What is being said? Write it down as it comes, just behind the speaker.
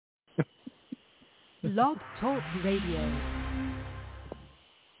Blog Talk Radio.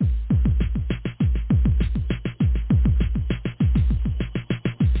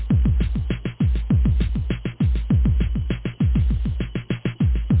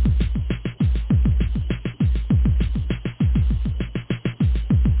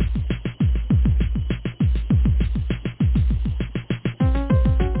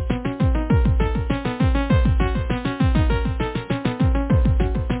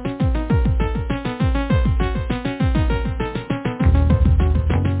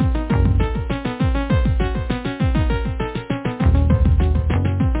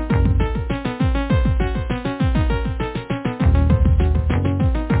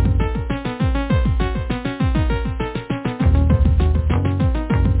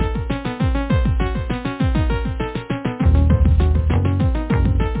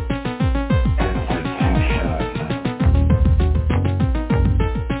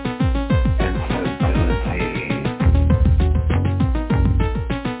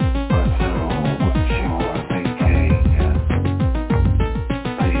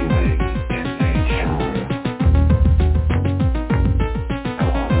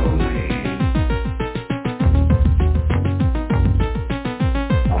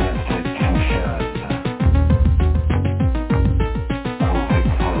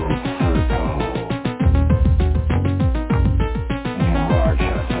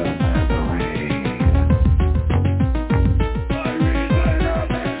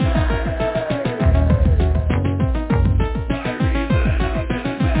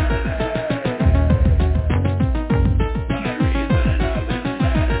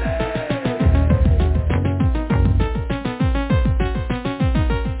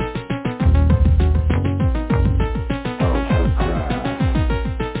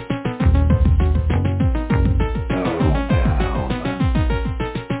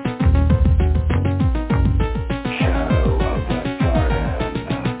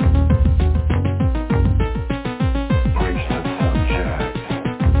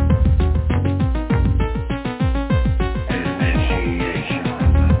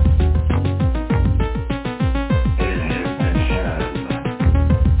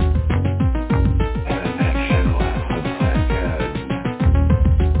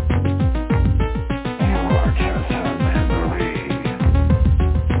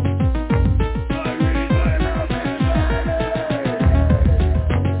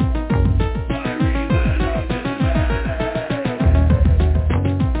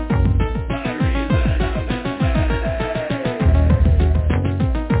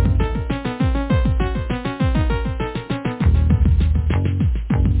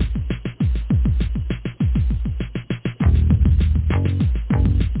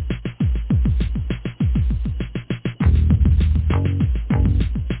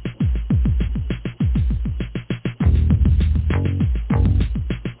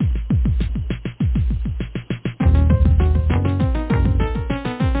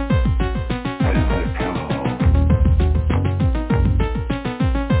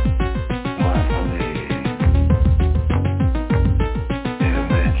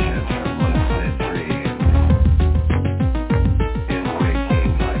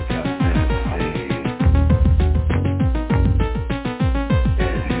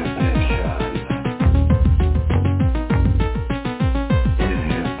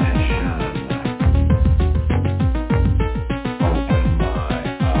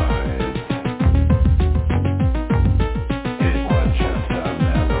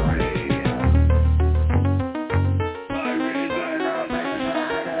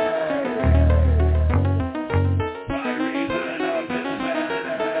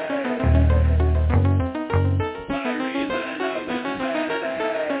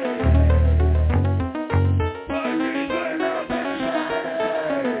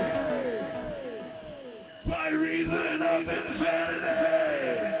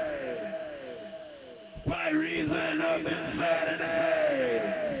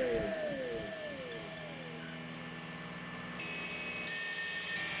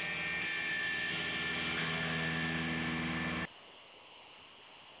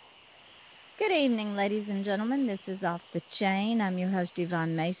 Good evening, ladies and gentlemen. This is Off the Chain. I'm your host,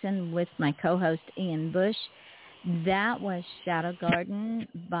 Yvonne Mason, with my co-host, Ian Bush. That was Shadow Garden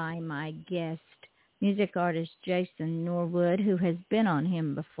by my guest, music artist Jason Norwood, who has been on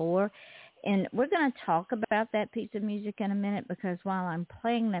him before. And we're going to talk about that piece of music in a minute, because while I'm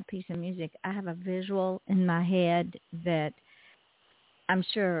playing that piece of music, I have a visual in my head that I'm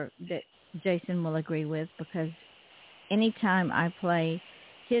sure that Jason will agree with, because anytime I play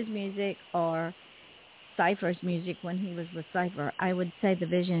his music or Cypher's music when he was with Cypher, I would say the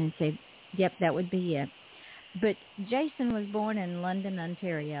vision and say, Yep, that would be it. But Jason was born in London,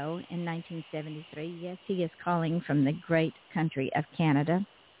 Ontario in 1973. Yes, he is calling from the great country of Canada.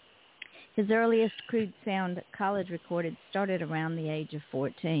 His earliest crude sound college recorded started around the age of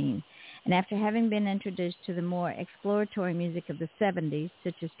 14. And after having been introduced to the more exploratory music of the 70s,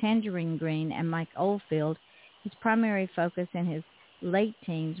 such as Tangerine Green and Mike Oldfield, his primary focus in his late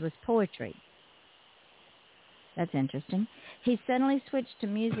teens was poetry. That's interesting. He suddenly switched to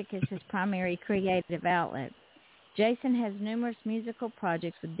music as his primary creative outlet. Jason has numerous musical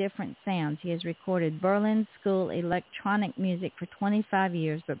projects with different sounds. He has recorded Berlin School electronic music for 25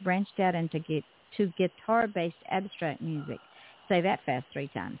 years, but branched out into guitar-based abstract music. Say that fast 3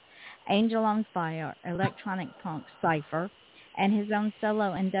 times. Angel on Fire, electronic punk cipher, and his own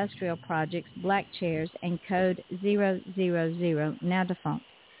solo industrial projects, Black Chairs and Code 000, now defunct.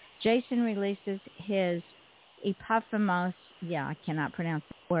 Jason releases his eponymous, I cannot pronounce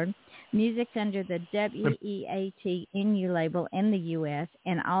the word, music under the WEAT-NU label in the U.S.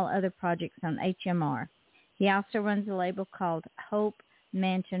 and all other projects on HMR. He also runs a label called Hope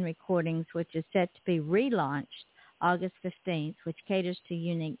Mansion Recordings, which is set to be relaunched August 15th, which caters to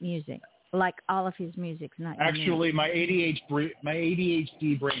unique music. Like all of his music's not unique. Actually, my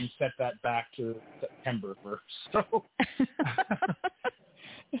ADHD brain set that back to September 1st. So.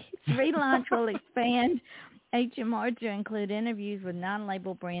 Its relaunch will expand HMR to include interviews with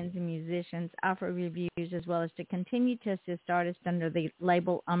non-label brands and musicians, offer reviews, as well as to continue to assist artists under the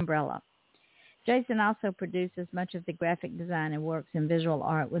label umbrella. Jason also produces much of the graphic design and works in visual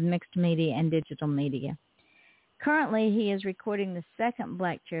art with mixed media and digital media. Currently, he is recording the second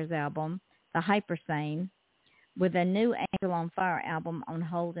Black Chairs album, The Hypersane, with a new Angel on Fire album on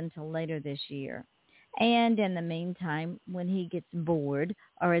hold until later this year. And in the meantime, when he gets bored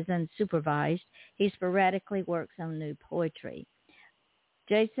or is unsupervised, he sporadically works on new poetry.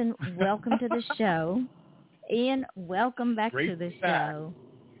 Jason, welcome to the show. Ian, welcome back to the show.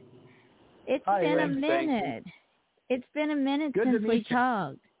 It's been a minute. It's been a minute since we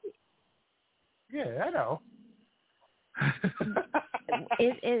talked. Yeah, I know.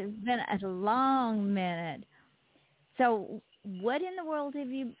 It's been a long minute. So what in the world have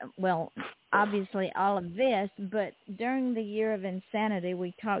you, well, obviously all of this, but during the year of insanity,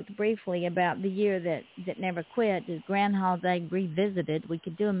 we talked briefly about the year that never quit, the Groundhog Day Revisited. We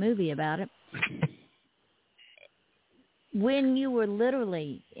could do a movie about it. When you were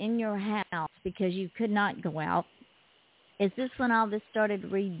literally in your house because you could not go out, is this when all this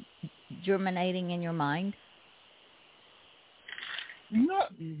started re-germinating in your mind?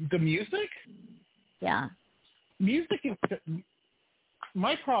 Not the music? Yeah. Music is,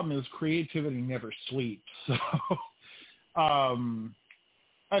 my problem is creativity never sleeps. So, I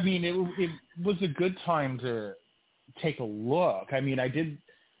mean, it was a good time to take a look. I mean, I did,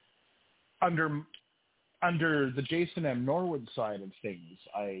 under the Jason M. Norwood side of things,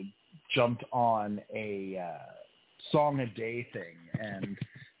 I jumped on a song a day thing, and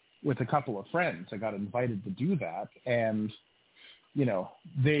with a couple of friends, I got invited to do that, and you know,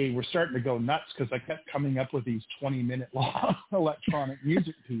 they were starting to go nuts because I kept coming up with these 20-minute long electronic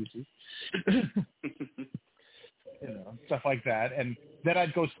music pieces, you know, stuff like that. And then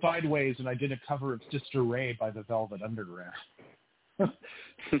I'd go sideways and I did a cover of Sister Ray by the Velvet Underground,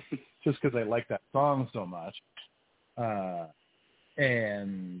 just because I like that song so much.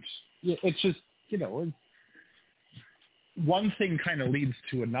 And it's just, you know, one thing kind of leads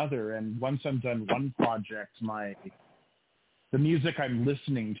to another. And once I'm done one project, the music I'm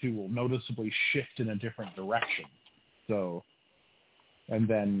listening to will noticeably shift in a different direction. So, and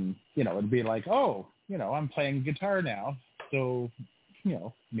then, you know, it'd be like, oh, you know, I'm playing guitar now. So, you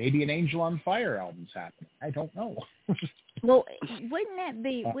know, maybe an Angel on Fire album's happening. I don't know. Well, wouldn't that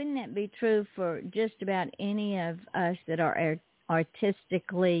be true for just about any of us that are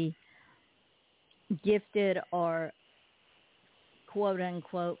artistically gifted or quote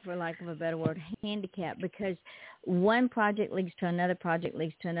unquote, for lack of a better word, handicapped? Because one project leads to another project,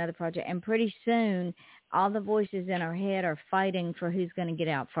 leads to another project, and pretty soon all the voices in our head are fighting for who's going to get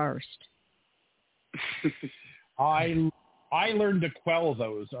out first. I learned to quell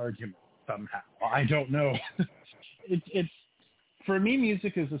those arguments somehow. I don't know. It's for me,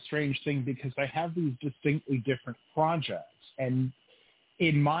 music is a strange thing because I have these distinctly different projects, and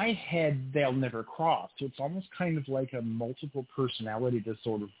in my head, they'll never cross. So it's almost kind of like a multiple personality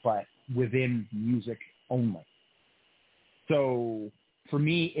disorder, but within music only. So for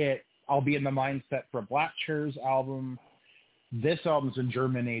me, I'll be in the mindset for a Black Chairs album. This album's been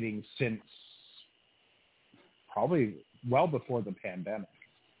germinating since probably well before the pandemic.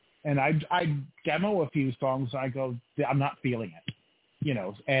 And I demo a few songs and I go, I'm not feeling it, you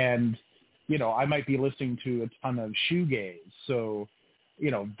know, and I might be listening to a ton of shoegaze. So,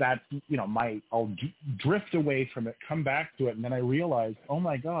 I'll drift away from it, come back to it, and then I realize, oh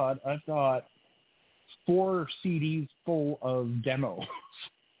my God, I've got 4 CDs full of demos.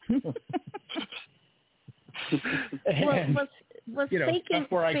 And, speaking,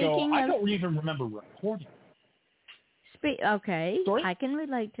 that's where I go, of, I don't even remember recording. Okay, Sorry? I can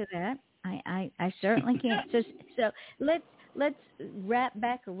relate to that. I certainly can. So let's wrap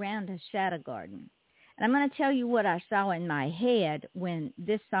back around to Shadow Garden. And I'm going to tell you what I saw in my head when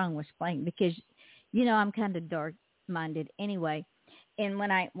this song was playing, because, I'm kind of dark-minded anyway. And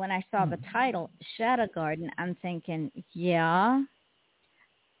when I saw the title, Shadow Garden, I'm thinking,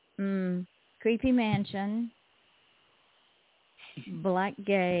 creepy mansion, black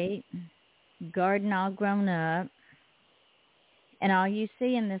gate, garden all grown up, and all you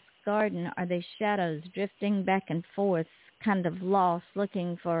see in this garden are these shadows drifting back and forth, kind of lost,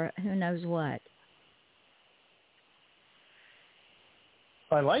 looking for who knows what.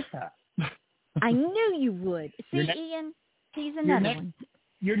 I like that. I knew you would. See, Ian, he's another one.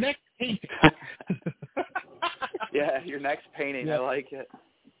 Your next painting. Yeah, your next painting. Yeah. I like it.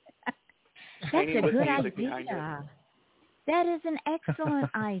 That's Painting a with good music behind it. idea. That is an excellent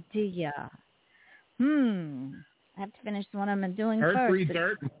idea. I have to finish the one I'm doing Art first. breeds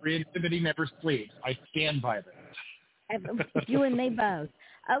art, and creativity never sleeps. I stand by that. You and me both.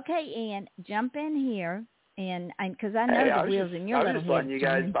 Okay, Ian, jump in here. And because I know the wheels in your little head. I was just letting you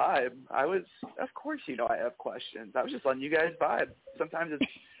guys vibe. Of course, I have questions. I was just letting you guys vibe. Sometimes it's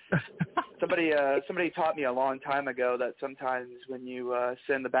somebody taught me a long time ago that sometimes when you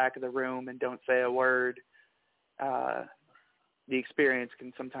sit in the back of the room and don't say a word, the experience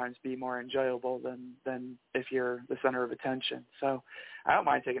can sometimes be more enjoyable than if you're the center of attention. So I don't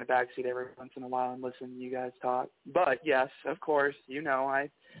mind taking a backseat every once in a while and listening to you guys talk. But yes, of course, I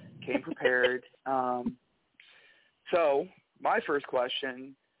came prepared. So my first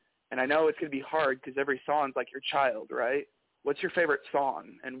question, and I know it's going to be hard because every song's like your child, right? What's your favorite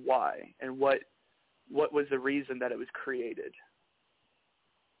song and why? And what was the reason that it was created?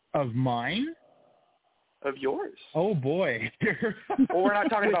 Of mine? Of yours. Oh, boy. Well, we're not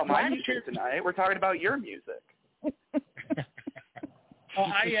talking about my music tonight. We're talking about your music.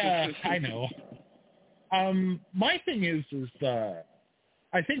 I know. My thing is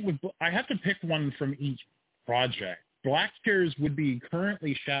I think I have to pick one from each project. Black Stairs would be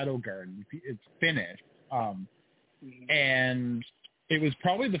currently Shadow Garden. It's finished. And it was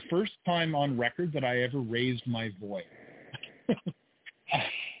probably the first time on record that I ever raised my voice,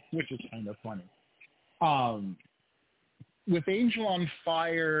 which is kind of funny. With Angel on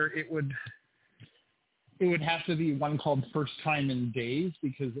Fire, it would have to be one called First Time in Days,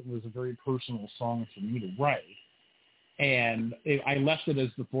 because it was a very personal song for me to write. And I left it as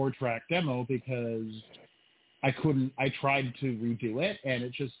the 4-track demo because I tried to redo it, and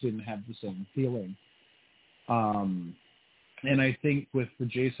it just didn't have the same feeling. And I think with the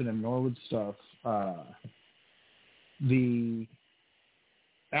Jason and Norwood stuff,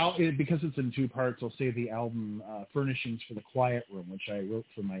 because it's in 2 parts, I'll say the album Furnishings for the Quiet Room, which I wrote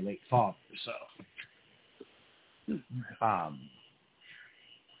for my late father. So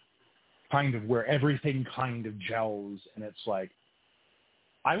kind of where everything kind of gels, and it's like,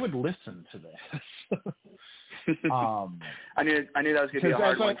 I would listen to this. I knew that was going to be a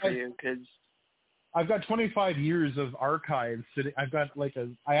hard one for you, because I've got 25 years of archives sitting. I've got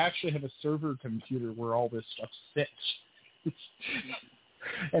I actually have a server computer where all this stuff sits.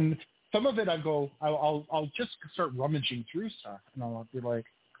 And some of it I'll just start rummaging through stuff, and I'll be like,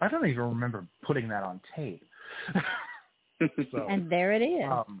 I don't even remember putting that on tape. So, and there it is.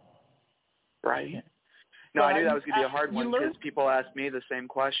 Right. No, I knew that was going to be a hard one, because people ask me the same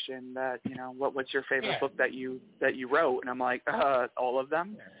question, that, what's your favorite book that you wrote? And I'm like, all of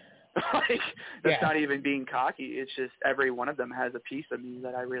them. That's not even being cocky. It's just every one of them has a piece of me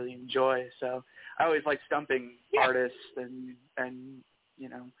that I really enjoy. So I always like stumping artists and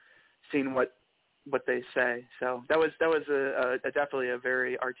seeing what they say. So that was a definitely a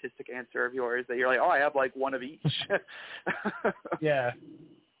very artistic answer of yours, that you're like, oh, I have like one of each. Yeah.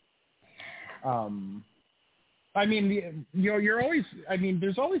 I mean, you're always,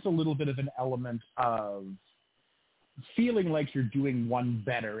 there's always a little bit of an element of feeling like you're doing one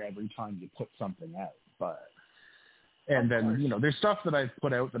better every time you put something out. And then, there's stuff that I've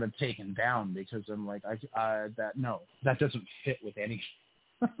put out that I've taken down because I'm like, that doesn't fit with anything.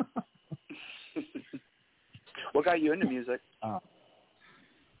 What got you into music?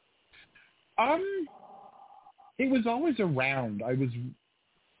 It was always around.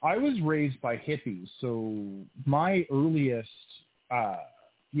 I was raised by hippies, so my earliest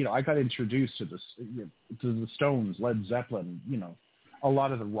I got introduced to the Stones, Led Zeppelin, a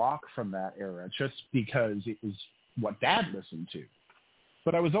lot of the rock from that era, just because it was what Dad listened to.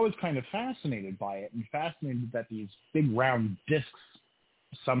 But I was always kind of fascinated by it, and fascinated that these big round discs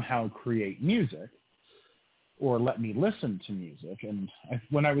somehow create music or let me listen to music. And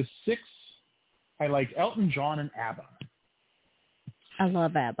when I was 6, I liked Elton John and ABBA. I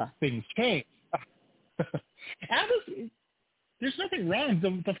love ABBA. Things changed. ABBA, there's nothing wrong.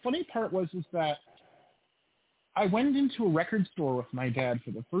 The funny part is that I went into a record store with my dad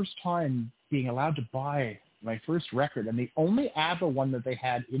for the first time, being allowed to buy my first record, and the only ABBA one that they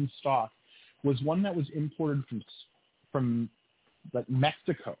had in stock was one that was imported from like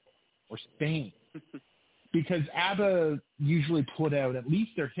Mexico or Spain, because ABBA usually put out at least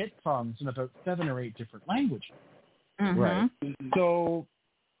their hit songs in about 7 or 8 different languages. Mm-hmm. Right.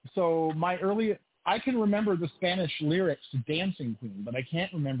 So I can remember the Spanish lyrics to Dancing Queen, but I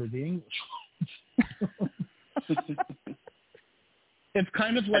can't remember the English ones. It's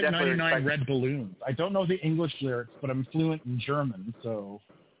kind of like 99 Red Balloons. I don't know the English lyrics, but I'm fluent in German, so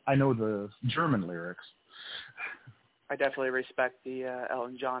I know the German lyrics. I definitely respect the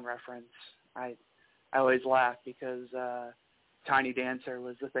Elton John reference. I always laugh because Tiny Dancer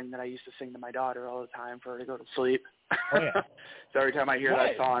was the thing that I used to sing to my daughter all the time for her to go to sleep. Oh, yeah. So every time I hear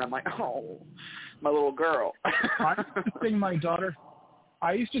that song, I'm like, oh, my little girl.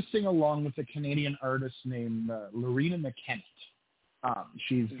 I used to sing along with a Canadian artist named Lorena McKennitt.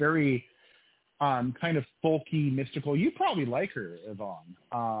 She's very kind of folky, mystical. You probably like her,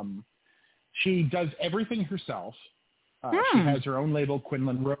 Yvonne. She does everything herself. She has her own label,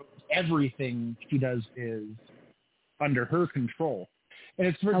 Quinlan Rose. Everything she does is under her control. And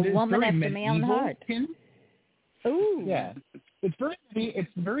it's a woman after my own heart. Ooh. Yeah. It's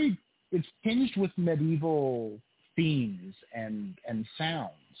tinged with medieval themes and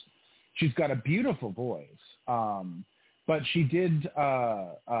sounds. She's got a beautiful voice. But she did her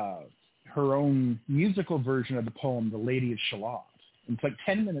own musical version of the poem, The Lady of Shalott. It's like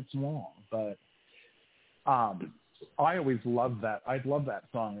 10 minutes long, but I always loved that. I've loved that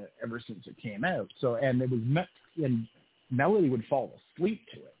song ever since it came out. So, and it was and Melody would fall asleep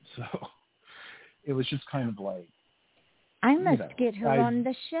to it. So it was just kind of like, I must get her on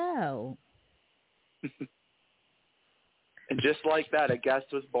the show. And just like that, a guest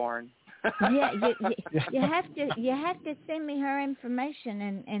was born. Yeah, you have to send me her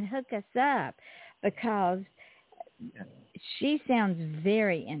information and hook us up, because she sounds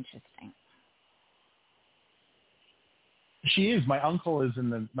very interesting. She is. My uncle's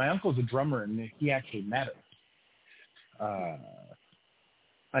a drummer, and he actually met her.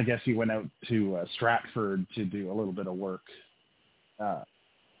 I guess he went out to Stratford to do a little bit of work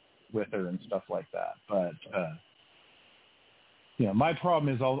with her and stuff like that. But my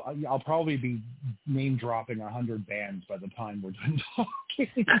problem is I'll probably be name dropping 100 bands by the time we're done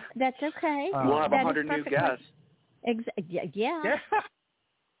talking. That's okay. We'll have 100 new guests. Yeah.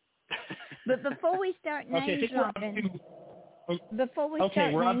 But before we start name dropping, before we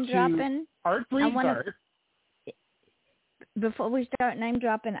start name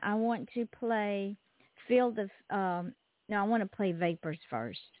dropping, I want to play I want to play Vapors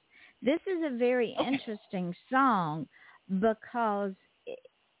first. This is a very interesting song because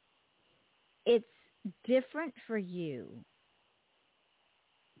it's different for you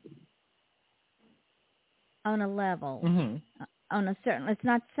on a level, on a certain, it's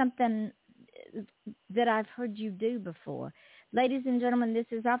not something that I've heard you do before. Ladies and gentlemen, this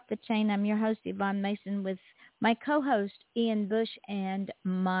is Off the Chain. I'm your host, Yvonne Mason, with my co-host, Ian Bush, and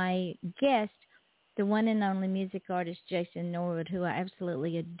my guest, the one and only music artist, Jason Norwood, who I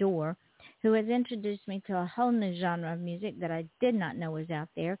absolutely adore, who has introduced me to a whole new genre of music that I did not know was out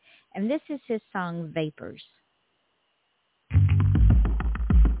there. And this is his song, Vapors.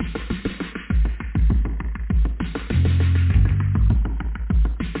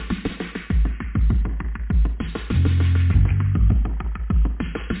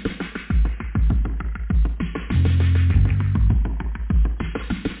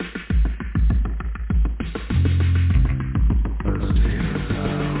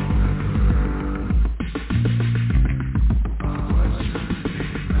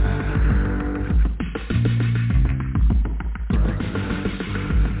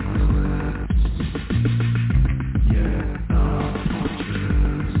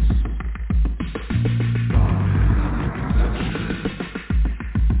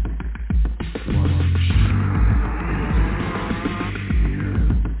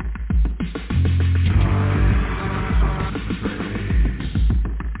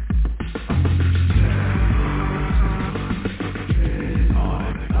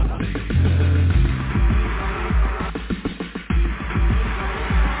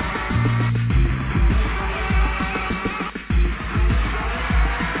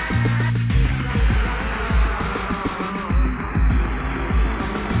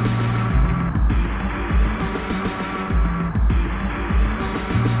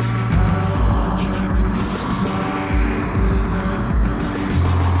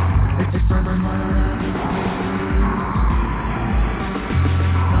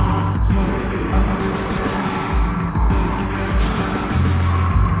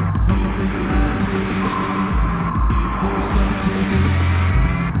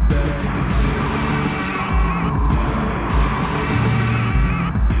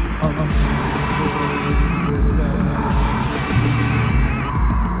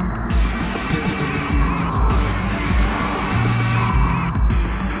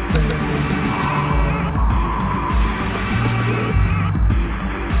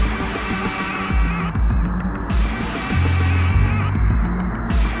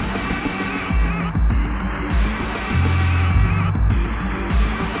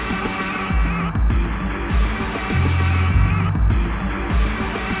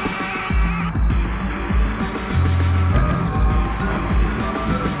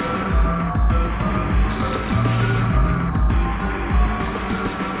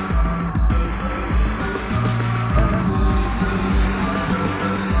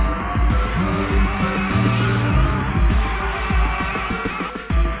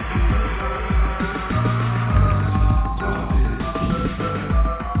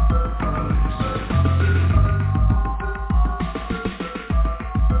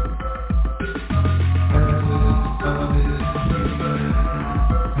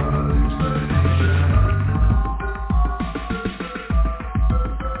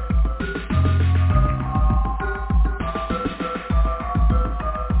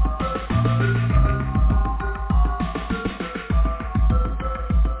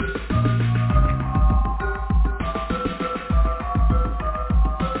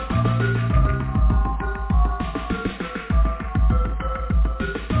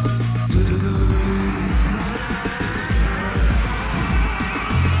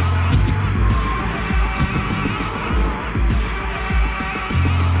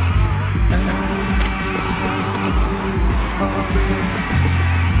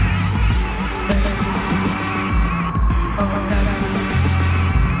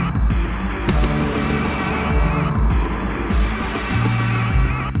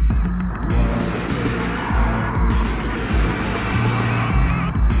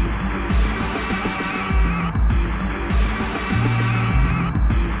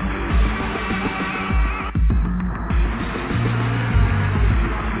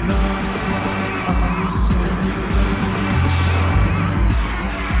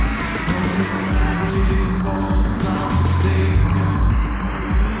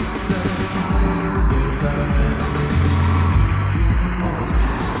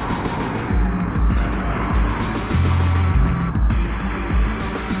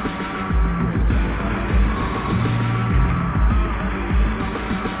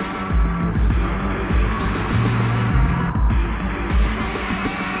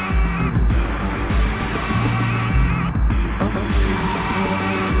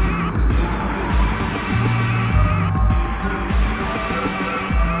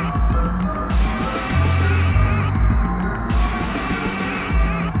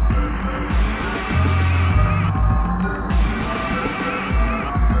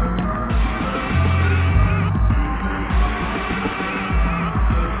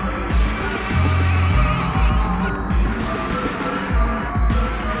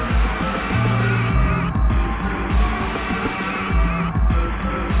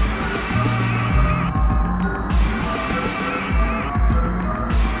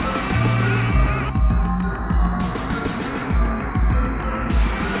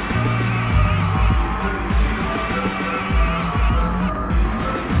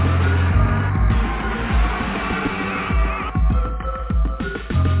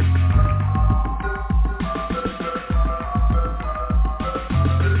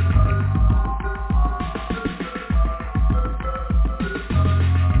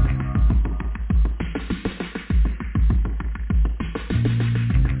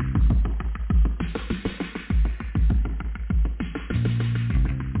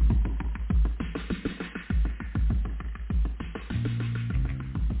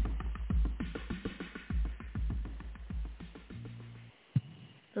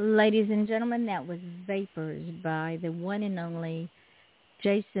 Ladies and gentlemen, that was Vapors by the one and only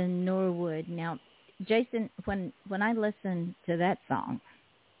Jason Norwood. Now, Jason, when I listen to that song,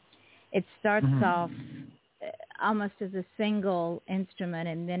 it starts off almost as a single instrument,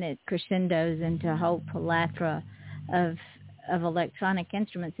 and then it crescendos into a whole plethora of electronic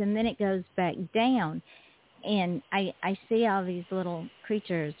instruments, and then it goes back down. And I see all these little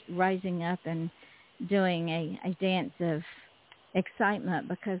creatures rising up and doing a dance of excitement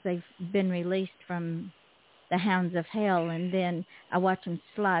because they've been released from the hounds of hell, and then I watch them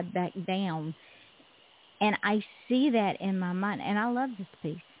slide back down. And I see that in my mind, and I love this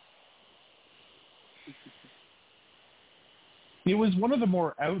piece. It was one of the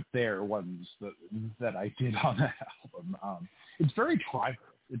more out there ones that I did on that album. It's very tribal.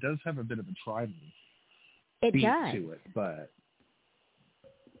 It does have a bit of a tribal beat to it, but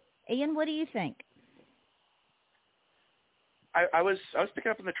Ian, what do you think? I was picking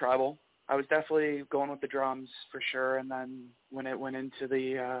up on the tribal. I was definitely going with the drums for sure, and then when it went into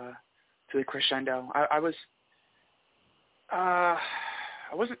the crescendo, I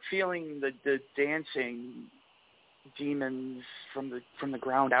wasn't feeling the dancing demons from the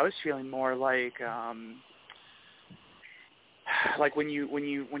ground. I was feeling more like when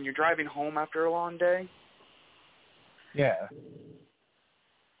you're driving home after a long day. Yeah.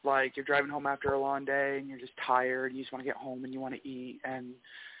 Like you're driving home after a long day and you're just tired and you just want to get home and you want to eat, and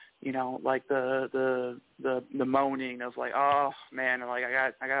you know, like the moaning of like, oh man, like I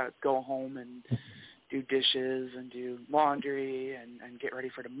got to go home and do dishes and do laundry and get ready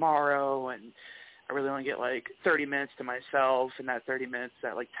for tomorrow, and I really only get like 30 minutes to myself, and that 30 minutes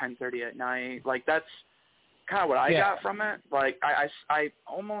at like 10:30 at night. Like that's kind of what I got from it. Like I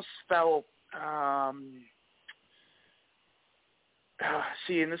almost felt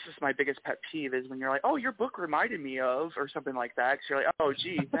see, and this is my biggest pet peeve, is when you're like, oh, your book reminded me of, or something like that. Because you're like, oh,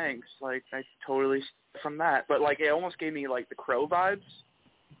 gee, thanks. Like, I totally from that. But, like, it almost gave me, like, the Crow vibes.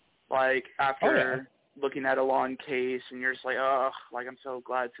 Like, after looking at a long case, and you're just like, oh, like, I'm so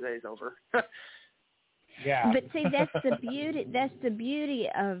glad today's over. Yeah. But, see, that's the beauty. That's the beauty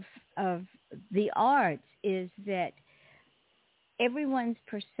of the arts, is that everyone's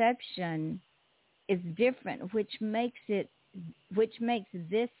perception is different, which makes this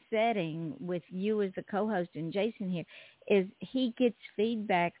setting with you as the co-host and Jason here is he gets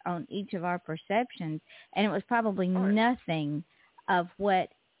feedback on each of our perceptions, and it was probably nothing of what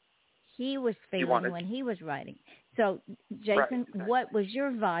he was feeling when he was writing. So, Jason, what was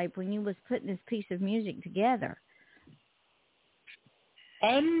your vibe when you was putting this piece of music together?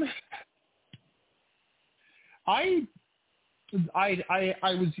 I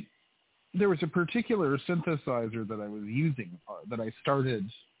was. There was a particular synthesizer that I was using that I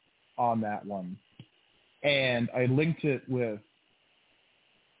started on that one, and I linked it with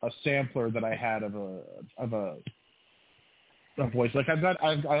a sampler that I had of a voice. Like I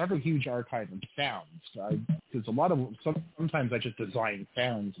have a huge archive of sounds because sometimes I just design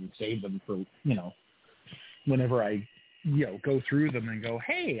sounds and save them for whenever I go through them and go,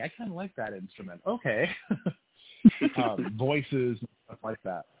 hey, I kind of like that instrument. Okay, voices and stuff like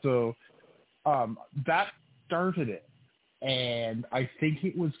that. So. That started it, and I think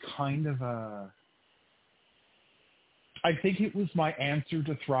it was it was my answer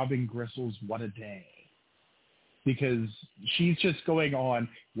to Throbbing Gristle's What a Day, because she's just going on,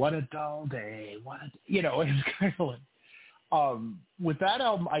 what a dull day, it's kind of like, with that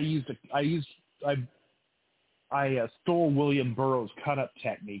album, I stole William Burroughs' cut-up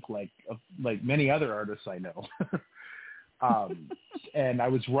technique like many other artists I know. And I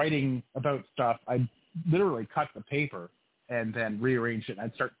was writing about stuff. I literally cut the paper and then rearranged it, and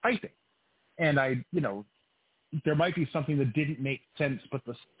I'd start typing. And there might be something that didn't make sense, but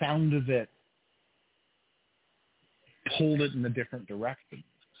the sound of it pulled it in a different direction.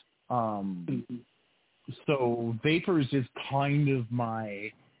 So Vapors is kind of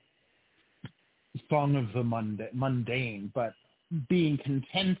my song of the mundane, but being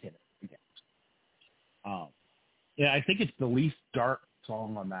content in it again. Yeah, I think it's the least dark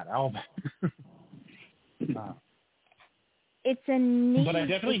song on that album. It's a neat... But I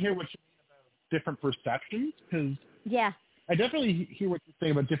definitely hear what you mean about different perceptions, because I definitely hear what you're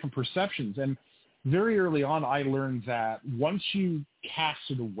saying about different perceptions. And very early on, I learned that once you cast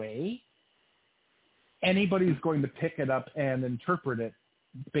it away, anybody's going to pick it up and interpret it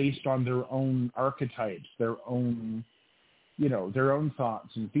based on their own archetypes, their own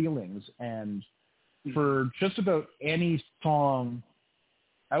thoughts and feelings. And for just about any song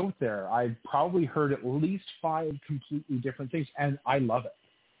out there, I've probably heard at least 5 completely different things, and I love it.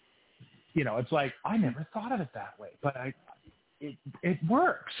 It's like, I never thought of it that way, but it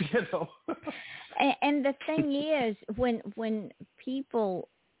works, you know. And the thing is, when people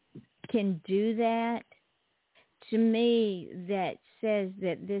can do that, to me, that says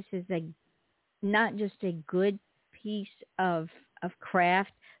that this is not just a good piece of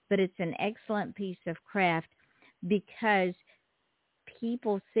craft, but it's an excellent piece of craft because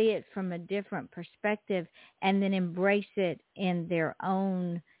people see it from a different perspective and then embrace it in their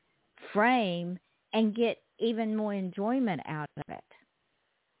own frame and get even more enjoyment out of it.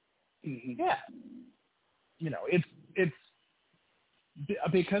 Yeah. You know, it's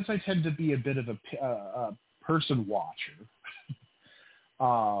because I tend to be a bit of a person watcher.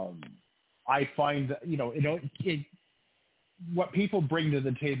 I find that, what people bring to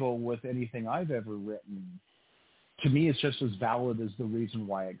the table with anything I've ever written, to me, it's just as valid as the reason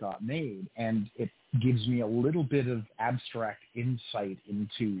why it got made. And it gives me a little bit of abstract insight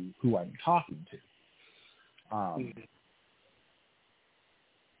into who I'm talking to.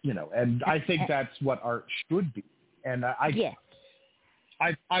 And I think that's what art should be. And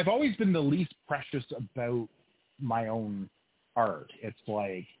I've always been the least precious about my own art. It's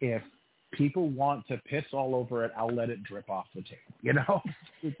like, if people want to piss all over it, I'll let it drip off the table.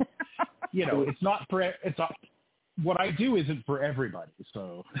 It's not what I do isn't for everybody.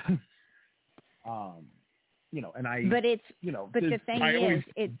 So, and I. But the thing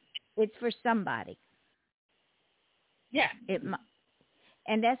is, it's for somebody. Yeah.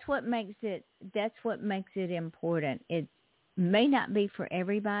 And that's what makes it important. It may not be for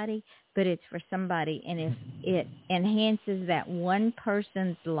everybody, but it's for somebody. And if it enhances that one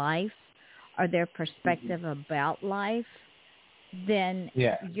person's life or their perspective about life, then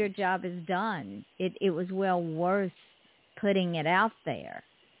your job is done. It was well worth putting it out there.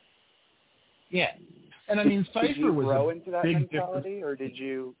 Yeah. And I mean, Cypher did you was grow a into that big mentality, difference. or did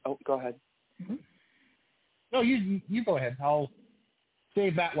you? Oh, go ahead. Mm-hmm. No, you go ahead. I'll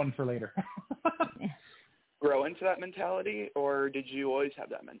save that one for later. Grow into that mentality, or did you always have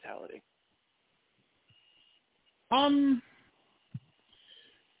that mentality?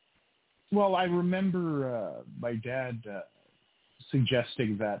 Well, I remember my dad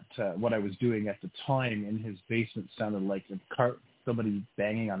suggesting that what I was doing at the time in his basement sounded like somebody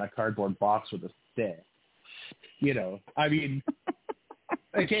banging on a cardboard box with a stick. I mean,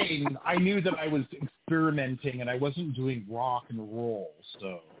 again, I knew that I was experimenting and I wasn't doing rock and roll,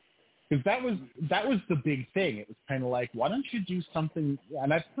 so because that was the big thing. It was kind of like, why don't you do something?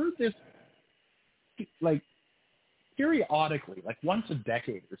 And I've heard this like periodically, like once a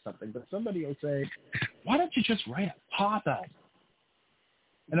decade or something, but somebody will say, why don't you just write a pop album?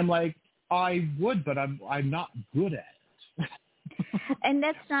 And I'm like, I would, but I'm not good at it. And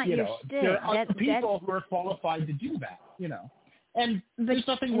that's not your stick. There are people who are qualified to do that, And there's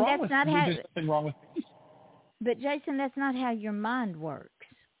nothing wrong with me. But Jason, that's not how your mind works.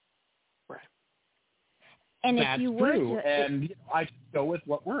 Right. And that's if you were true. And I go with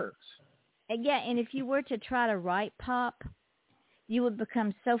what works. Yeah, and if you were to try to write pop, you would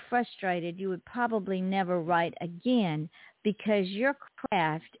become so frustrated you would probably never write again, because your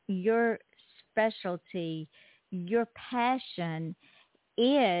craft, your specialty, your passion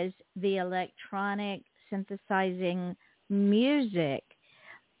is the electronic synthesizing music.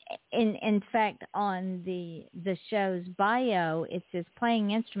 In fact, on the show's bio, it says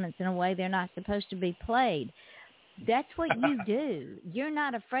playing instruments in a way they're not supposed to be played. That's what you do. You're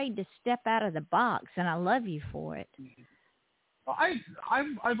not afraid to step out of the box, and I love you for it.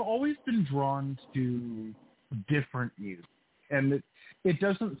 I've always been drawn to different music, and it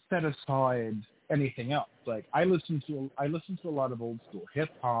doesn't set aside anything else. Like I listen to a lot of old school hip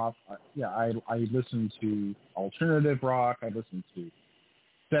hop. I listen to alternative rock. I listen to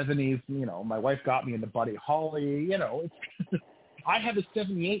 70s. My wife got me into Buddy Holly. I have a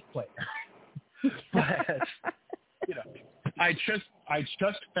 78 player, but I just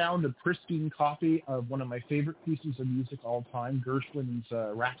found a pristine copy of one of my favorite pieces of music all time, Gershwin's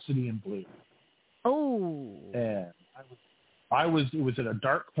Rhapsody in Blue. Oh. And it was in a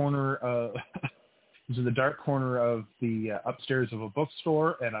dark corner. It was in the dark corner of the upstairs of a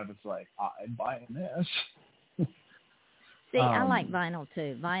bookstore, and I was like, I'm buying this. See, I like vinyl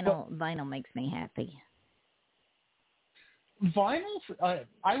too. Vinyl makes me happy. Vinyl,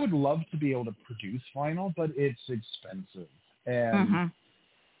 I would love to be able to produce vinyl, but it's expensive. And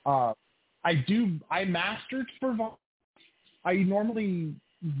I mastered for vinyl. I normally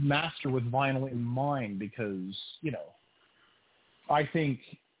master with vinyl in mind because, I think,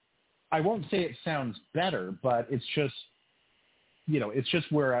 I won't say it sounds better, but it's just,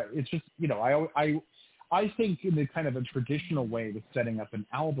 I think in a kind of a traditional way with setting up an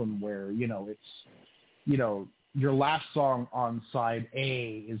album where, your last song on side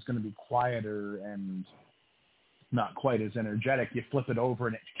A is going to be quieter and not quite as energetic. You flip it over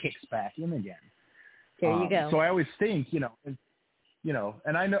and it kicks back in again. There you go. So I always think, and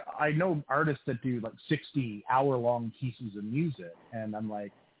I know artists that do like 60-hour-long pieces of music, and I'm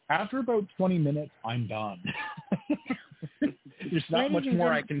like, after about 20 minutes, I'm done. There's not much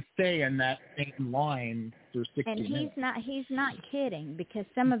more I can say in that same line for 60 minutes. And he's not kidding, because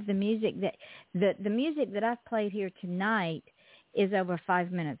some of the music the music that I've played here tonight is over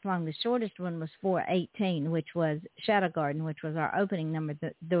 5 minutes long. The shortest one was 4:18, which was Shadow Garden, which was our opening number.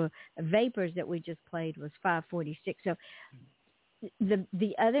 The Vapors that we just played was 5:46. So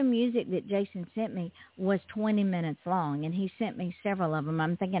the other music that Jason sent me was 20 minutes long, and he sent me several of them.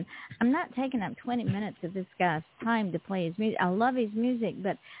 I'm thinking, I'm not taking up 20 minutes of this guy's time to play his music. I love his music,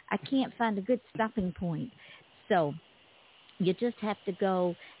 but I can't find a good stopping point. So you just have to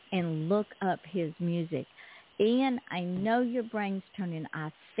go and look up his music. Ian, I know your brain's turning.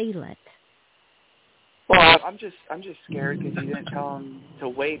 I feel it. Well, I'm just scared because you didn't tell him to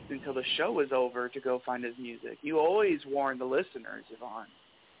wait until the show was over to go find his music. You always warn the listeners, Yvonne.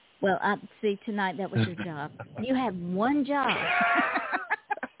 Well, see, tonight that was your job. You have one job.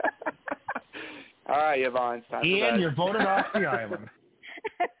 All right, Yvonne, it's time Ian, for you're voted off the island.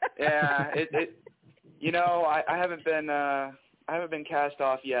 Yeah, I haven't been cast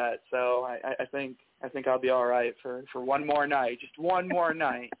off yet, so I think I'll be all right for one more night, just one more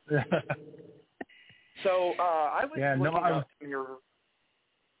night. So I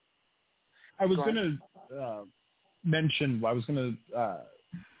was going to mention. I was going to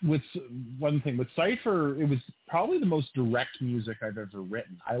with one thing with Cypher. It was probably the most direct music I've ever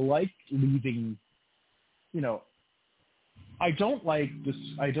written. I like leaving. I don't like this.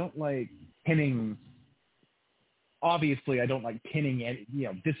 I don't like pinning. Obviously, I don't like pinning any.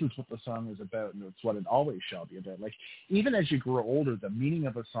 This is what the song is about, and it's what it always shall be about. Like, even as you grow older, the meaning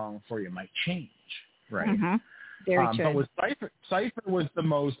of a song for you might change. Right. Mm-hmm. Very true. But with Cypher was the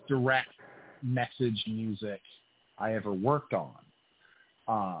most direct message music I ever worked on.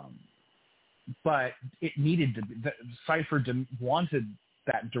 But it needed to be. Cypher wanted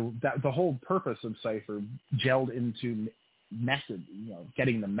that. The whole purpose of Cypher gelled into message.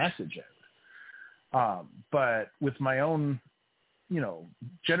 Getting the message out. But with my own,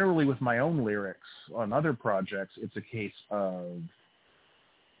 generally with my own lyrics on other projects, it's a case of.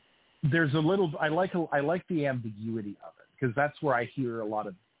 There's a little. I like the ambiguity of it, because that's where I hear a lot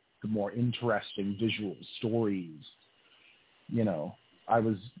of the more interesting visual stories. I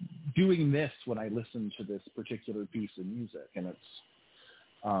was doing this when I listened to this particular piece of music, and it's.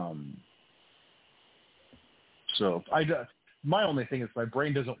 So my only thing is my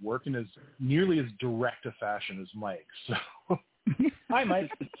brain doesn't work in as nearly as direct a fashion as Mike's. So, hi,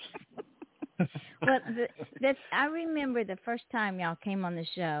 Mike. Well, I remember the first time y'all came on the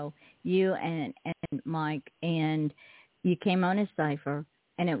show, you and Mike, and you came on as Cypher,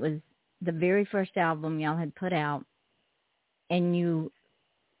 and it was the very first album y'all had put out, and you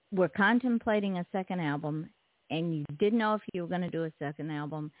were contemplating a second album, and you didn't know if you were going to do a second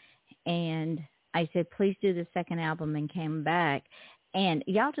album, and I said, please do the second album, and came back, and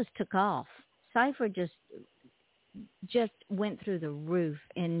y'all just took off. Cypher just went through the roof,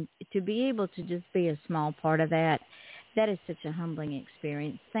 and to be able to just be a small part of that is such a humbling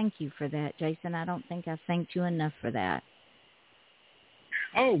experience. Thank you for that, Jason. I don't think I thanked you enough for that.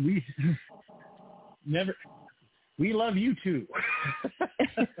 Oh, we love you too.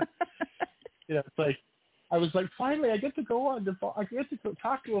 It's like, I was like, finally I get to go on I get to go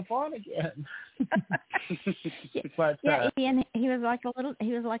talk to Yvonne again. But Ian, he was like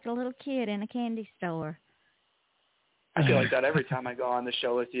a little kid in a candy store. I feel like that every time I go on the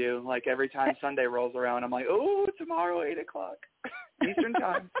show with you. Like, every time Sunday rolls around, I'm like, oh, tomorrow, 8 o'clock Eastern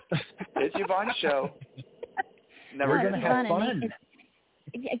time. It's Yvonne's show. Never We're going to have fun.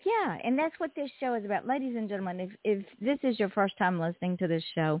 Yeah, and that's what this show is about. Ladies and gentlemen, if this is your first time listening to this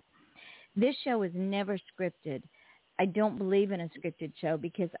show is never scripted. I don't believe in a scripted show,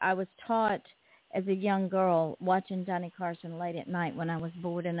 because I was taught as a young girl watching Johnny Carson late at night when I was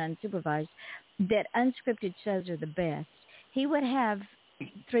bored and unsupervised that unscripted shows are the best. He would have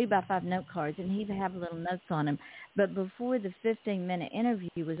 3x5 note cards, and he'd have little notes on them. But before the 15-minute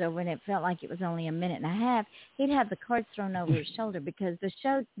interview was over, and it felt like it was only a minute and a half, he'd have the cards thrown over his shoulder, because the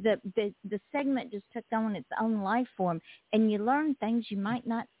show, the segment just took on its own life form, and you learn things you might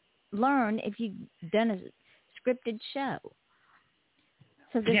not learn if you've done a scripted show.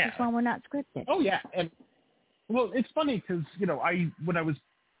 So this is why we're not scripted. Oh yeah, and well, it's funny because when I was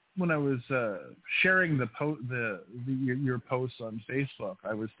sharing your posts on Facebook,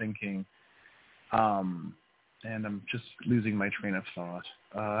 I was thinking, and I'm just losing my train of thought.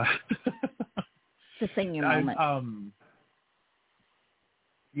 Just in your moment.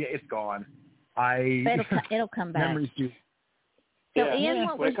 Yeah, it's gone. It'll come back. Memories do. So yeah.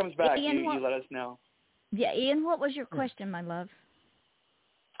 Ian, When it comes back, you let us know. Yeah, Ian, what was your question, my love?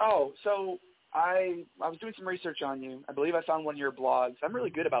 Oh, so I was doing some research on you. I believe I found one of your blogs. I'm really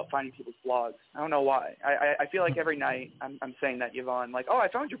good about finding people's blogs. I don't know why. I feel like every night I'm saying that, Yvonne, like, oh, I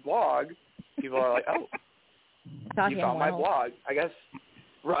found your blog. People are like, oh, you found my blog. I guess,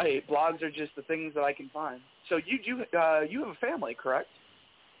 right, blogs are just the things that I can find. So you have a family, correct?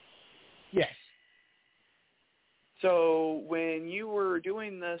 Yes. So when you were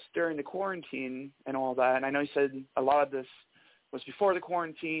doing this during the quarantine and all that, and I know you said a lot of this was before the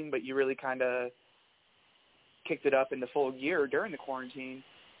quarantine, but you really kind of kicked it up into full gear during the quarantine,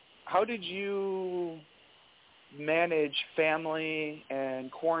 how did you manage family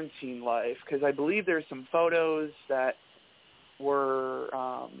and quarantine life? Because I believe there's some photos that were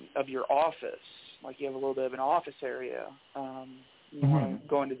of your office, like you have a little bit of an office area. You want to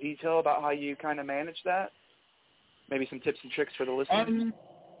go into detail about how you kind of manage that? Maybe some tips and tricks for the listeners.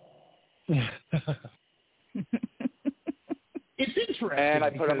 It's interesting. And I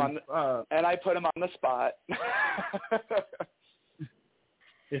put him on the spot.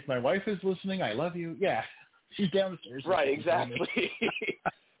 If my wife is listening, I love you. Yeah, she's downstairs. Right, exactly.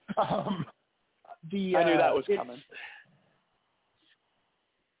 I knew that was coming.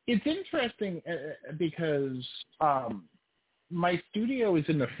 It's interesting because my studio is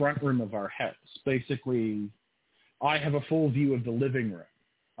in the front room of our house. Basically, I have a full view of the living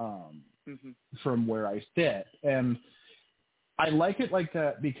room from where I sit. And I like it like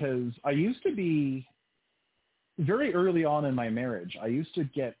that because I used to be, very early on in my marriage, I used to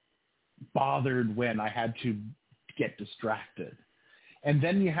get bothered when I had to get distracted. And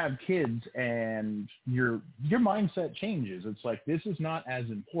then you have kids and your mindset changes. It's like, this is not as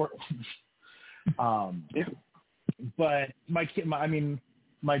important. But my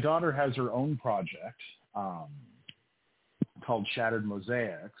daughter has her own project called Shattered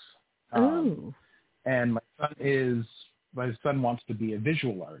Mosaics. And my son wants to be a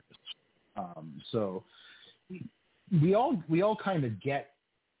visual artist. So we all kind of get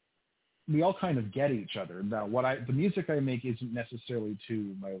each other. Now, the music I make isn't necessarily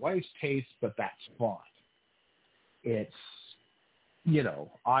to my wife's taste, but that's fine. It's,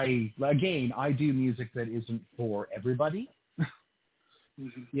 I do music that isn't for everybody,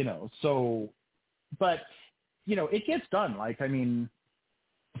 so, but, it gets done. Like, I'm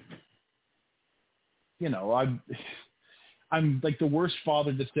like the worst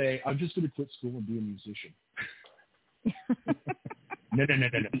father to say, I'm just going to quit school and be a musician. No.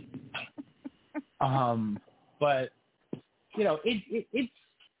 But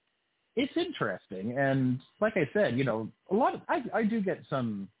it's interesting, and like I said, a lot of I do get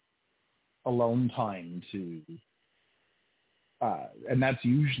some alone time to, and that's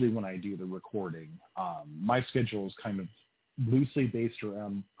usually when I do the recording. My schedule is kind of loosely based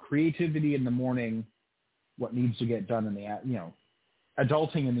around creativity in the morning, what needs to get done in the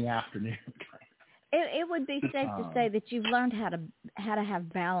adulting in the afternoon. It would be safe to say that you've learned how to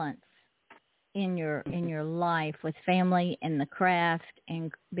have balance in your life with family and the craft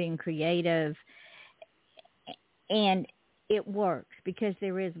and being creative, and it works because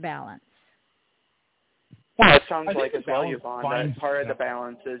there is balance. Well, it sounds like as well, Yvonne, that part of the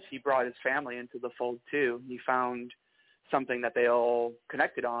balance is he brought his family into the fold too. He found something that they all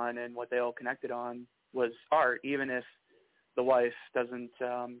connected on, and what they all connected on was art, even if the wife doesn't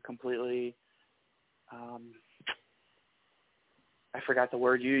completely I forgot the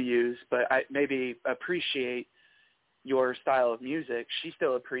word you used, but maybe appreciate your style of music. She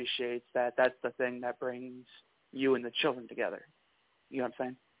still appreciates that. That's the thing that brings you and the children together. You know what I'm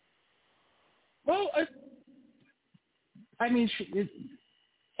saying? Well,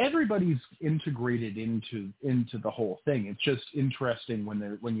 everybody's integrated into the whole thing. It's just interesting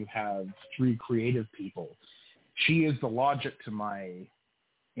when you have three creative people. She is the logic to my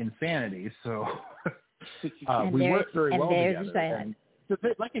insanity, so we work very well together. And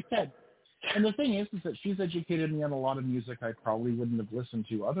like I said, and the thing is that she's educated me on a lot of music I probably wouldn't have listened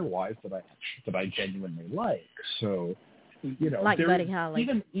to otherwise that I genuinely like. So, like Buddy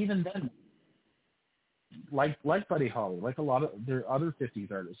Holly, even then, like Buddy Holly, like a lot of their other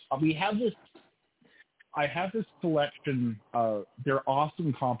 50s artists. I have this collection. They're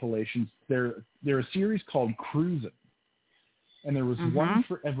awesome compilations. They're a series called Cruisin', and there was one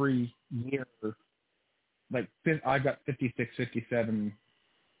for every year. Like I got 56, 57,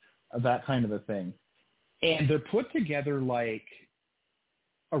 that kind of a thing, and they're put together like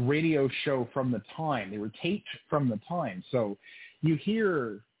a radio show from the time. They were taped from the time. So you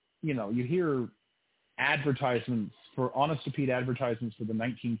hear advertisements for Honest to Pete advertisements for the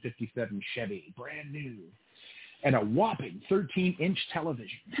 1957 Chevy, brand new, and a whopping 13-inch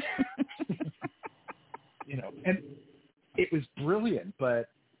television. And it was brilliant. But,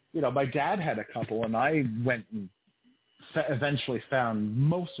 my dad had a couple, and I went and eventually found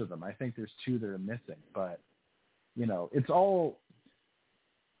most of them. I think there's 2 that are missing. But, it's all...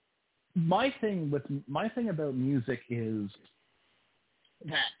 My thing about music is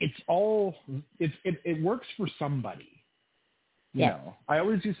that it works for somebody. I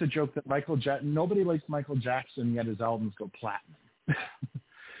always used to joke that nobody likes Michael Jackson, yet his albums go platinum.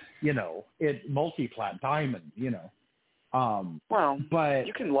 It multi-plat, diamond. But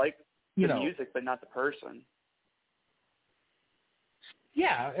you can like the music, but not the person.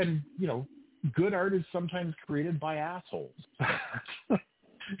 Yeah, and good art is sometimes created by assholes.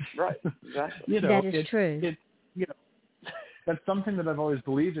 Right, exactly. That is true. That's something that I've always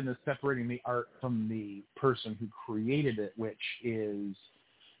believed in, is separating the art from the person who created it, which is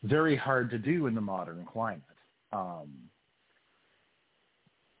very hard to do in the modern climate.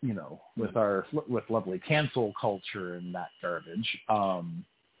 With lovely cancel culture and that garbage.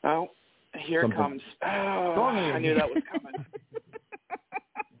 Here comes. I knew that was coming.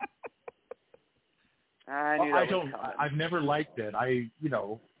 I've never liked it.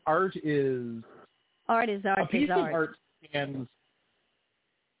 Art is art. A piece of art stands.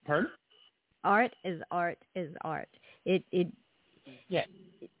 Pardon? Art is art is art. It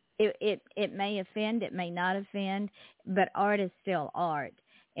may offend, it may not offend, but art is still art.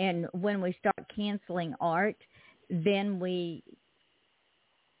 And when we start canceling art, then we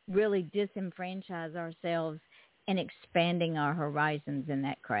really disenfranchise ourselves in expanding our horizons in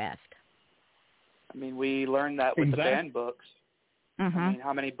that craft. I mean, we learned that with the banned books. Mm-hmm. I mean,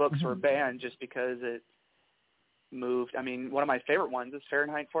 how many books were banned just because it moved? I mean, one of my favorite ones is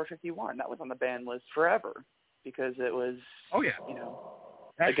Fahrenheit 451. That was on the ban list forever because it was,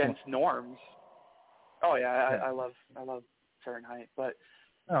 against norms. Oh yeah, I love Fahrenheit, but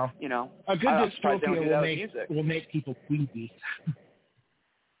a good dystopia will make people queasy.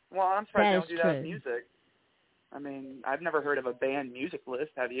 Well, I'm surprised they don't do that with true. music. I mean, I've never heard of a banned music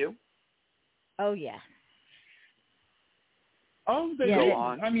list. Have you? Oh yeah. Oh, they go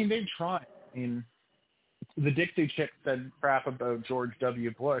on. I mean, they've tried. I mean, the Dixie Chicks said crap about George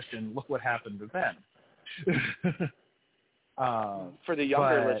W. Bush, and look what happened to them. For the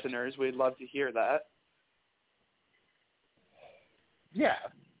younger listeners, we'd love to hear that. Yeah.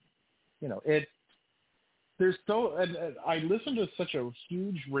 There's I listen to such a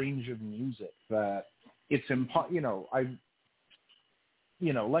huge range of music that it's like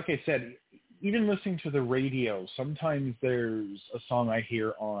I said, even listening to the radio, sometimes there's a song I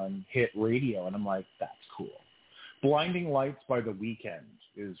hear on hit radio, and I'm like, that's cool. Blinding Lights by The Weeknd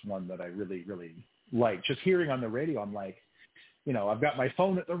is one that I really, really like. Just hearing on the radio, I'm like, I've got my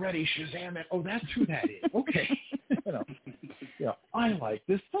phone at the ready, Shazam it. Oh, that's who that is. Okay. I like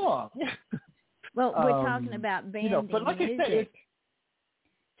this song. Well, we're talking about banning but like music. I said,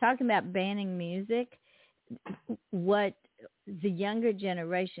 talking about banning music, what the younger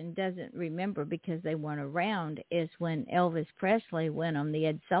generation doesn't remember because they weren't around is when Elvis Presley went on the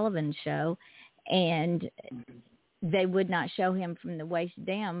Ed Sullivan Show, and they would not show him from the waist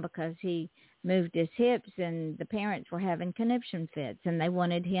down because he moved his hips, and the parents were having conniption fits, and they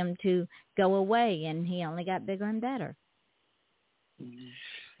wanted him to go away, and he only got bigger and better.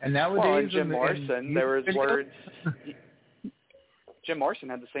 And nowadays, Jim Morrison, there was words. Jim Morrison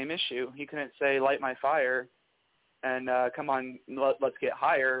had the same issue. He couldn't say "Light My Fire" and "Come On, Let's Get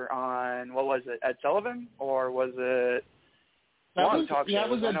Higher" on, what was it, Ed Sullivan, or was it? That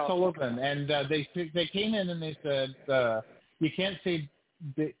was Ed Sullivan, and they came in and they said, "You can't say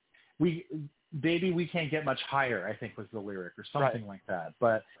baby, we can't get much higher," I think was the lyric, or something like that.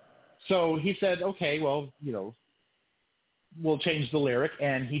 But so he said, "Okay, well, we'll change the lyric,"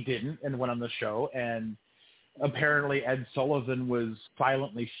 and he didn't, and went on the show, and apparently Ed Sullivan was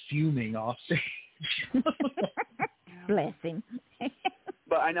silently fuming off stage. Bless him.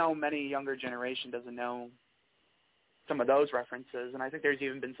 But I know many younger generation doesn't know some of those references, and I think there's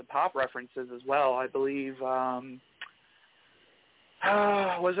even been some pop references as well. I believe, wasn't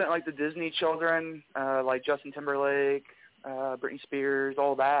it like the Disney children, like Justin Timberlake, Britney Spears,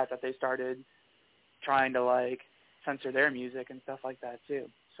 all that they started trying to censor their music and stuff like that too.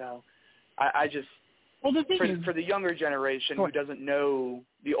 So I just, for the younger generation who doesn't know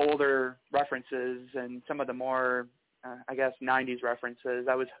the older references and some of the more, 90s references,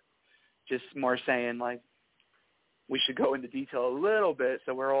 I was just more saying we should go into detail a little bit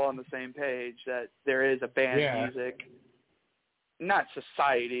so we're all on the same page that there is a band music, not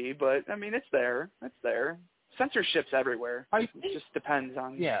society, but I mean, it's there. It's there. Censorship's everywhere. It just depends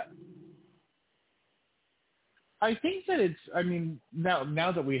on. Yeah. I think that it's, I mean,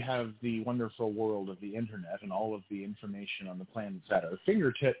 now that we have the wonderful world of the internet and all of the information on the planet's at our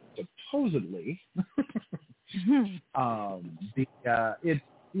fingertips, supposedly,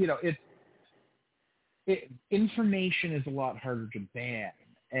 information is a lot harder to ban,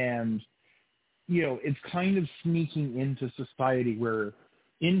 and it's kind of sneaking into society where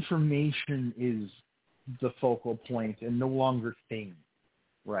information is the focal point and no longer things,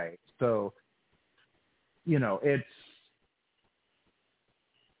 right? So, it's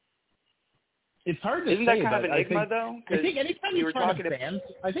hard to say. Isn't that kind of an enigma, though? I think anytime you were talking about bands,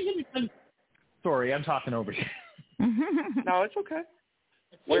 sorry, I'm talking over you. No, it's okay.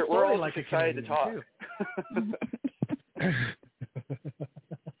 We're all like excited to talk.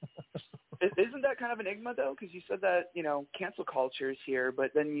 Isn't that kind of an enigma, though? Because you said that, cancel culture is here,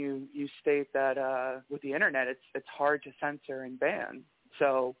 but then you state that with the internet, it's hard to censor and ban.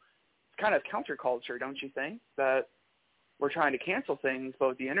 So it's kind of counterculture, don't you think? That we're trying to cancel things, but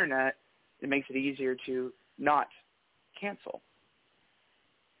with the internet, it makes it easier to not cancel.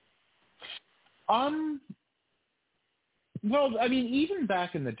 Well, I mean, even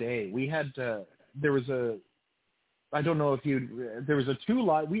back in the day, we had there was a London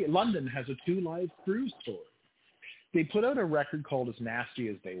has a 2 Live Crew store. They put out a record called As Nasty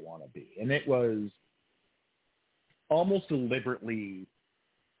as They Want to Be, and it was almost deliberately,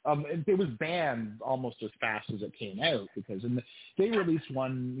 it was banned almost as fast as it came out, because they released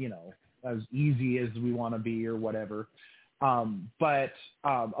one, As Easy as We Want to Be or whatever. But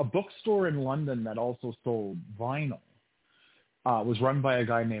a bookstore in London that also sold vinyl was run by a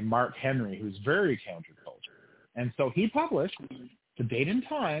guy named Mark Henry, who's very counterculture. And so he published the date and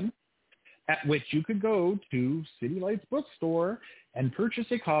time at which you could go to City Lights bookstore and purchase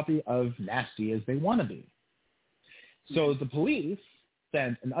a copy of Nasty as They Want to Be. So the police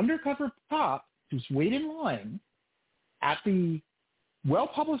sent an undercover cop to wait in line at the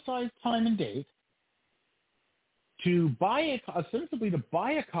well-publicized time and date to ostensibly to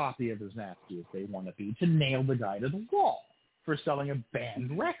buy a copy of As Nasty as They Want to Be, to nail the guy to the wall for selling a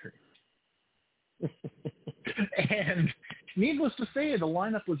banned record. And needless to say, the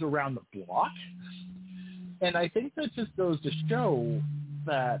lineup was around the block. And I think that just goes to show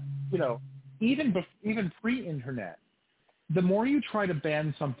that, even pre-internet, the more you try to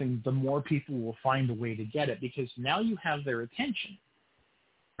ban something, the more people will find a way to get it, because now you have their attention.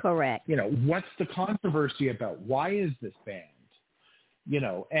 Correct. What's the controversy about? Why is this banned?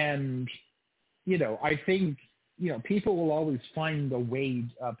 I think, people will always find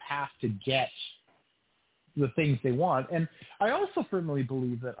a path to get the things they want. And I also firmly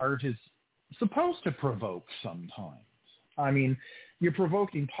believe that art is supposed to provoke sometimes. I mean, you're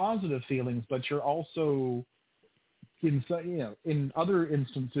provoking positive feelings, but you're also, in other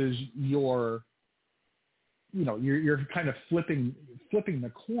instances, you're kind of flipping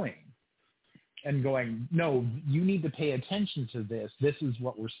the coin and going, no, you need to pay attention to this. This is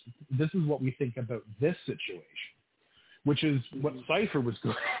what we think about this situation, which is what Cypher was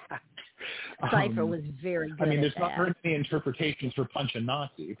good at. Cypher was very good. I mean, there's at not very many interpretations for Punch and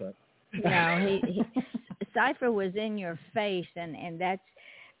Nazi, but no, Cypher was in your face, and that's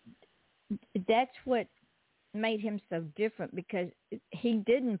what made him so different, because he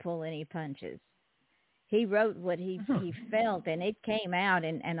didn't pull any punches. He wrote what he felt, and it came out,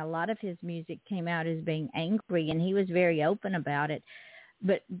 and a lot of his music came out as being angry, and he was very open about it.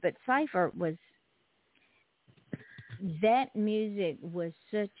 But Cypher was, that music was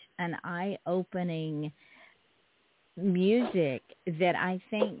such an eye-opening music that I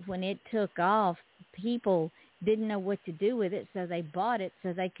think when it took off, people didn't know what to do with it, so they bought it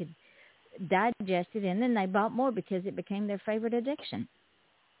so they could digest it, and then they bought more because it became their favorite addiction.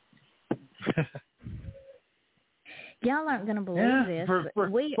 Y'all aren't going to believe this. For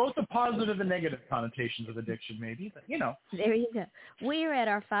both the positive and negative connotations of addiction, maybe, but There you go. We're at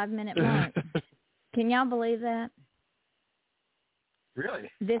our 5-minute mark. Can y'all believe that? Really?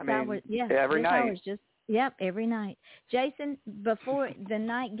 Every night. Every night. Jason, before the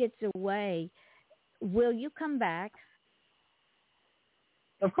night gets away, will you come back?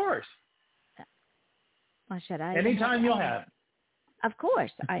 Of course. Or should I? Anytime you'll have. Of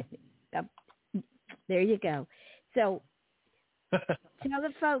course. There you go. So tell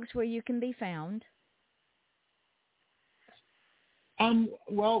the folks where you can be found.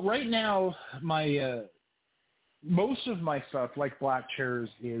 Well, right now, my most of my stuff, like Black Chairs,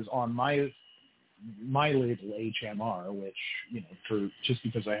 is on my my label HMR, which, just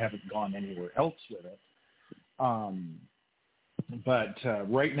because I haven't gone anywhere else with it. But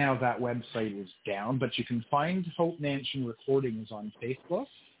right now that website is down, but you can find Hope Mansion recordings on Facebook,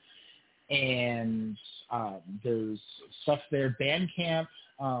 and there's stuff there. Bandcamp,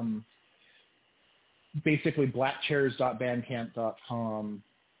 basically blackchairs.bandcamp.com,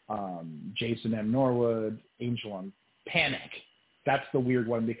 Jason M. Norwood, Angel on Panic. That's the weird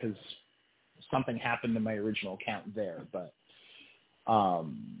one because something happened to my original account there. But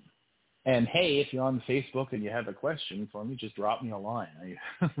and hey, if you're on Facebook and you have a question for me, just drop me a line.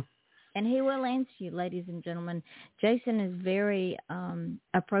 And he will answer you, ladies and gentlemen. Jason is very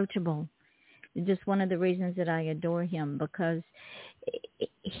approachable. Just one of the reasons that I adore him, because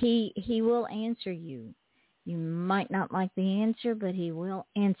he will answer you. You might not like the answer, but he will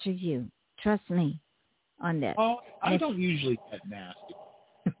answer you. Trust me on that. Oh, I don't usually get nasty.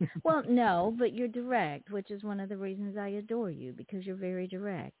 Well, no, but you're direct, which is one of the reasons I adore you, because you're very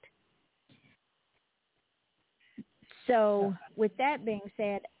direct. So with that being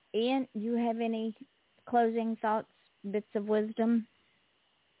said, Ian, you have any closing thoughts, bits of wisdom?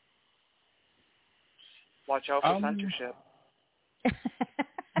 Watch out for censorship.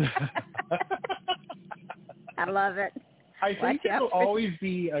 I love it. I think there'll always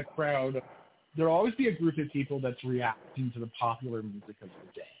be a crowd. There'll always be a group of people that's reacting to the popular music of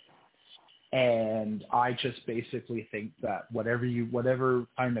the day. And I just basically think that whatever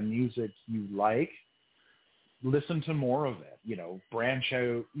kind of music you like, listen to more of it, branch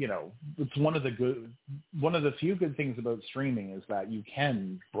out, it's one of the few good things about streaming is that you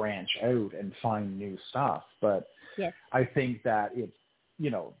can branch out and find new stuff. But yes. I think that if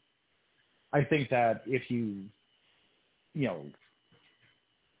you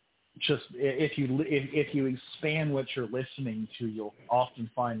if you expand what you're listening to, you'll often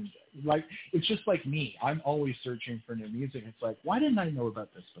find, like, it's just like me. I'm always searching for new music. It's like, why didn't I know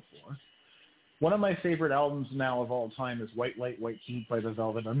about this before? One of my favorite albums now of all time is White Light, White Heat by the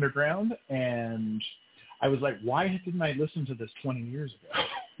Velvet Underground. And I was like, why didn't I listen to this 20 years ago?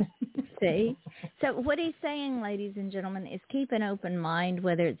 See? So what he's saying, ladies and gentlemen, is keep an open mind,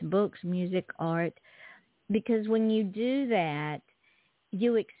 whether it's books, music, art, because when you do that,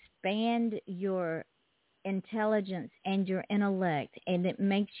 you expand your intelligence and your intellect, and it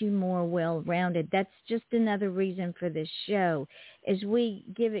makes you more well-rounded. That's just another reason for this show, is we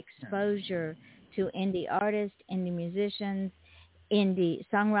give exposure to indie artists, indie musicians, indie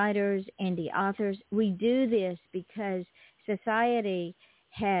songwriters, indie authors. We do this because society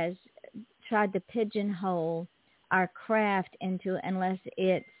has tried to pigeonhole our craft into, unless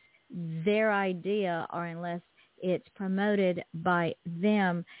it's their idea or unless it's promoted by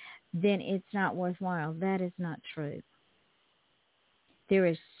them, then it's not worthwhile. That is not true. There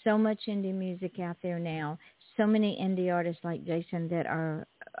is so much indie music out there now, so many indie artists like Jason that are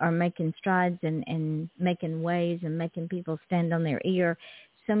making strides and making waves and making people stand on their ear.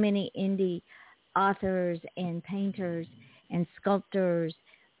 So many indie authors and painters and sculptors.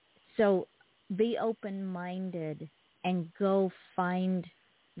 So be open-minded and go find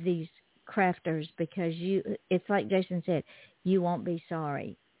these crafters, because it's like Jason said, you won't be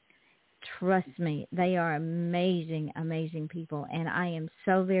sorry. Trust me, they are amazing, amazing people, and I am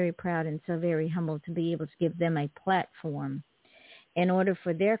so very proud and so very humbled to be able to give them a platform in order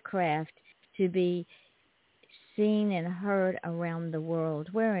for their craft to be seen and heard around the world.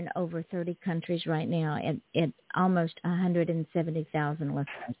 We're in over 30 countries right now at almost 170,000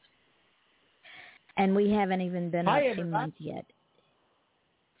 listeners, and we haven't even been up 2 months yet.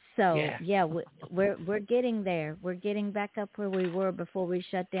 So, yeah, we're getting there. We're getting back up where we were before we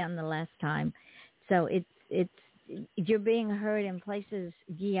shut down the last time. So you're being heard in places,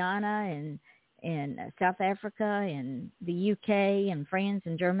 Guyana and South Africa and the UK and France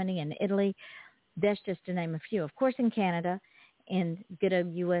and Germany and Italy. That's just to name a few. Of course, in Canada and good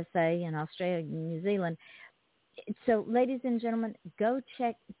old USA and Australia and New Zealand. So, ladies and gentlemen, go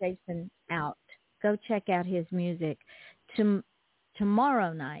check Jason out. Go check out his music.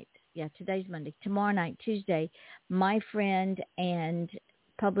 Tomorrow night, today's Monday, tomorrow night, Tuesday, my friend and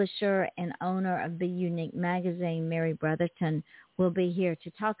publisher and owner of Be Unique magazine, Mary Brotherton, will be here to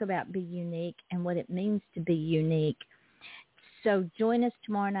talk about Be Unique and what it means to be unique. So join us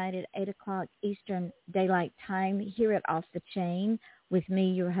tomorrow night at 8 o'clock Eastern Daylight Time here at Off the Chain with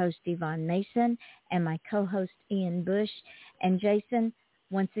me, your host, Yvonne Mason, and my co-host, Ian Bush. And Jason,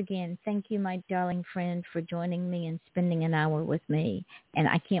 once again, thank you, my darling friend, for joining me and spending an hour with me. And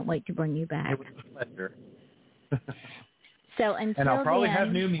I can't wait to bring you back. It was a pleasure. So until and I'll probably then,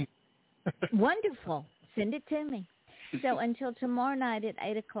 have new music. Wonderful. Send it to me. So until tomorrow night at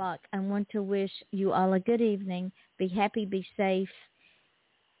 8 o'clock, I want to wish you all a good evening. Be happy, be safe,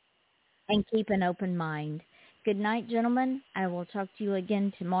 and keep an open mind. Good night, gentlemen. I will talk to you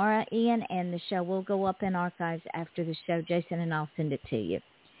again tomorrow, Ian, and the show will go up in archives after the show, Jason, and I'll send it to you.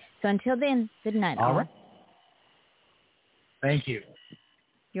 So until then, good night, all. All right. Thank you.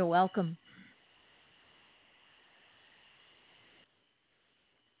 You're welcome.